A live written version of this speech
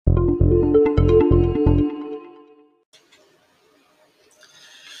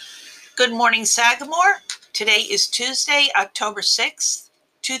Good morning, Sagamore. Today is Tuesday, October 6th,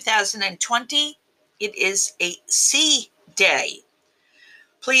 2020. It is a C day.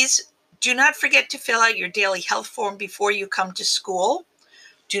 Please do not forget to fill out your daily health form before you come to school.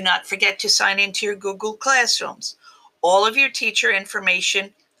 Do not forget to sign into your Google Classrooms. All of your teacher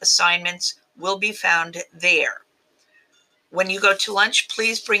information, assignments will be found there. When you go to lunch,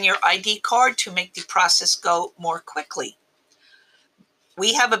 please bring your ID card to make the process go more quickly.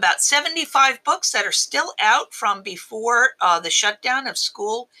 We have about 75 books that are still out from before the shutdown of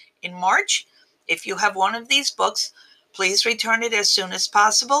school in March. If you have one of these books, please return it as soon as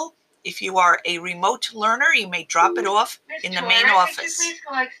possible. If you are a remote learner, you may drop it off in the main office. Could you please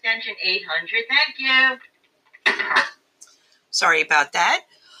call extension 800? Thank you. Sorry about that.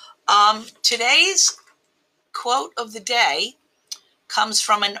 Today's quote of the day comes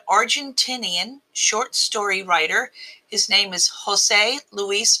from an Argentinian short story writer. His name is Jose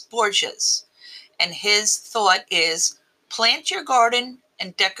Luis Borges, and his thought is, plant your garden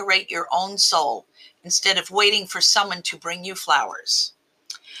and decorate your own soul instead of waiting for someone to bring you flowers.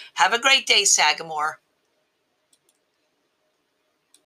 Have a great day, Sagamore.